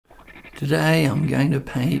Today I'm going to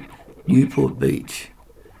paint Newport Beach.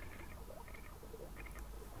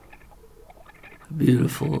 A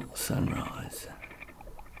beautiful sunrise.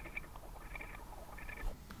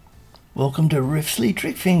 Welcome to Riffsley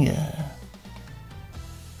Trickfinger,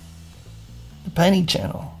 the painting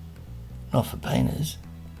channel. Not for painters,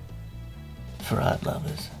 for art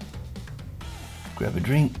lovers. Grab a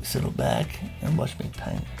drink, settle back and watch me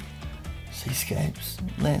paint seascapes,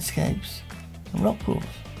 landscapes and rock pools.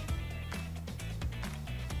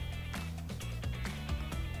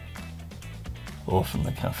 All from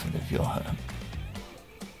the comfort of your home.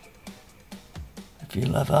 If you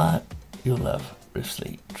love art, you'll love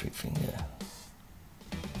Riffsley Trickfinger.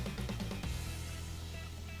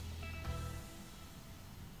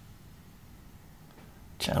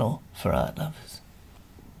 Channel for art lovers.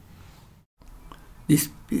 This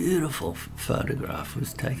beautiful photograph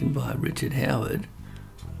was taken by Richard Howard,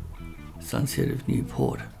 sunset of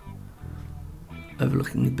Newport,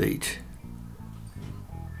 overlooking the beach.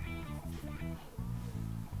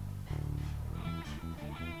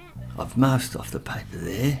 I've masked off the paper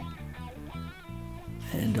there,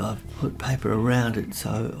 and I've put paper around it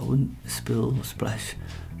so I wouldn't spill or splash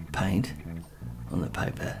paint on the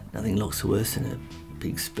paper. Nothing looks worse than a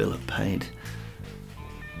big spill of paint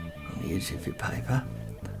on the edge of your paper,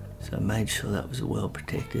 so I made sure that was well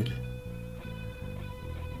protected.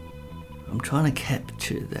 I'm trying to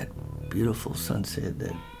capture that beautiful sunset,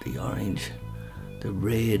 the orange, the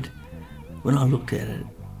red. When I looked at it,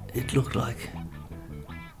 it looked like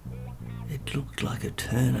a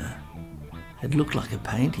Turner. It looked like a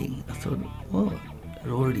painting. I thought, well, it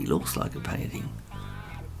already looks like a painting.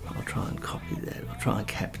 I'll try and copy that. I'll try and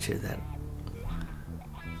capture that.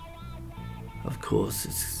 Of course,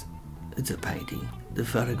 it's a painting. The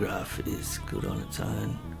photograph is good on its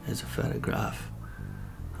own as a photograph.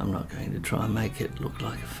 I'm not going to try and make it look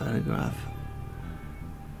like a photograph.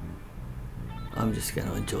 I'm just going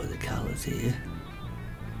to enjoy the colours here.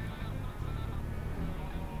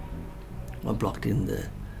 I blocked in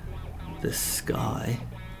the sky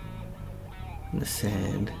and the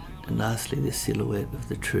sand, and lastly the silhouette of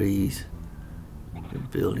the trees, the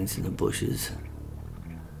buildings and the bushes.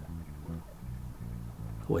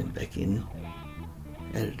 I went back in,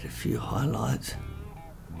 added a few highlights,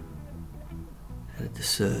 added the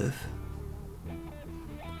surf,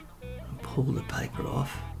 and pulled the paper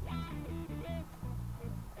off.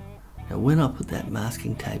 Now when I put that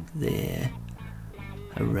masking tape there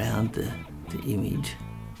around the image,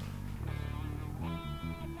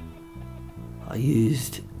 I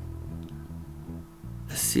used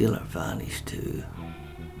a sealer varnish to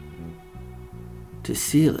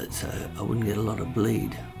seal it so I wouldn't get a lot of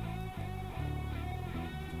bleed.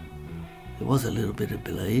 There was a little bit of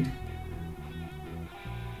bleed.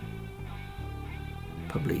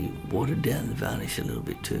 Probably watered down the varnish a little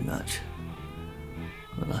bit too much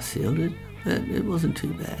when I sealed it, but it wasn't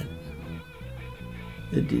too bad.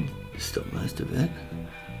 It did stop most of it,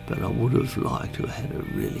 but I would have liked to have had a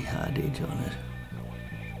really hard edge on it.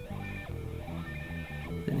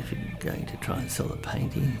 Then if you're going to try and sell a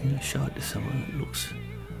painting, show it to someone that looks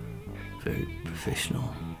very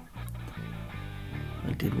professional.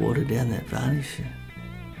 I did water down that varnish.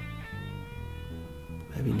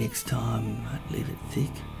 Maybe next time I'd leave it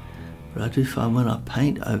thick, but I do find when I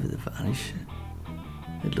paint over the varnish,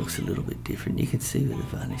 it looks a little bit different. You can see where the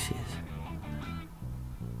varnish is.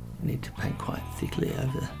 You need to paint quite thickly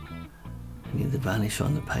over and get the varnish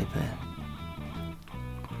on the paper.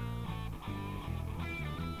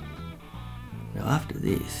 Now after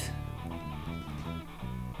this,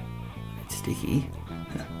 it's sticky.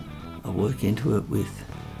 I work into it with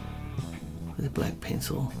a black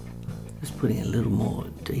pencil, just putting a little more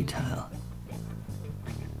detail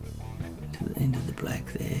to the end of the black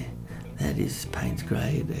there. That is Payne's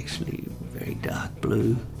grade, actually very dark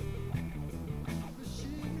blue.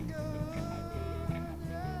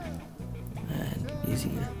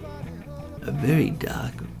 Using a very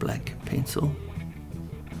dark black pencil,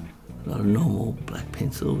 not a normal black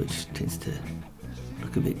pencil which tends to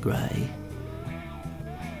look a bit grey.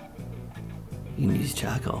 You can use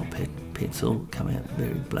charcoal pencil, come out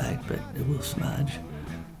very black, but it will smudge.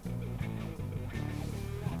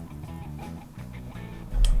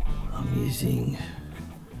 I'm using,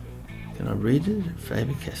 can I read it?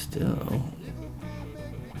 Faber-Castell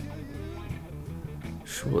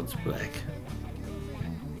Schwartz Black.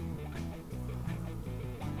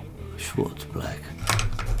 Schwartz Black.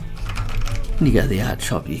 When you go to the art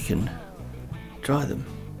shop, you can try them.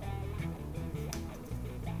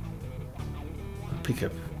 Pick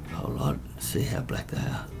up a whole lot, see how black they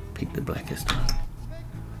are. Pick the blackest one.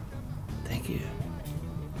 Thank you.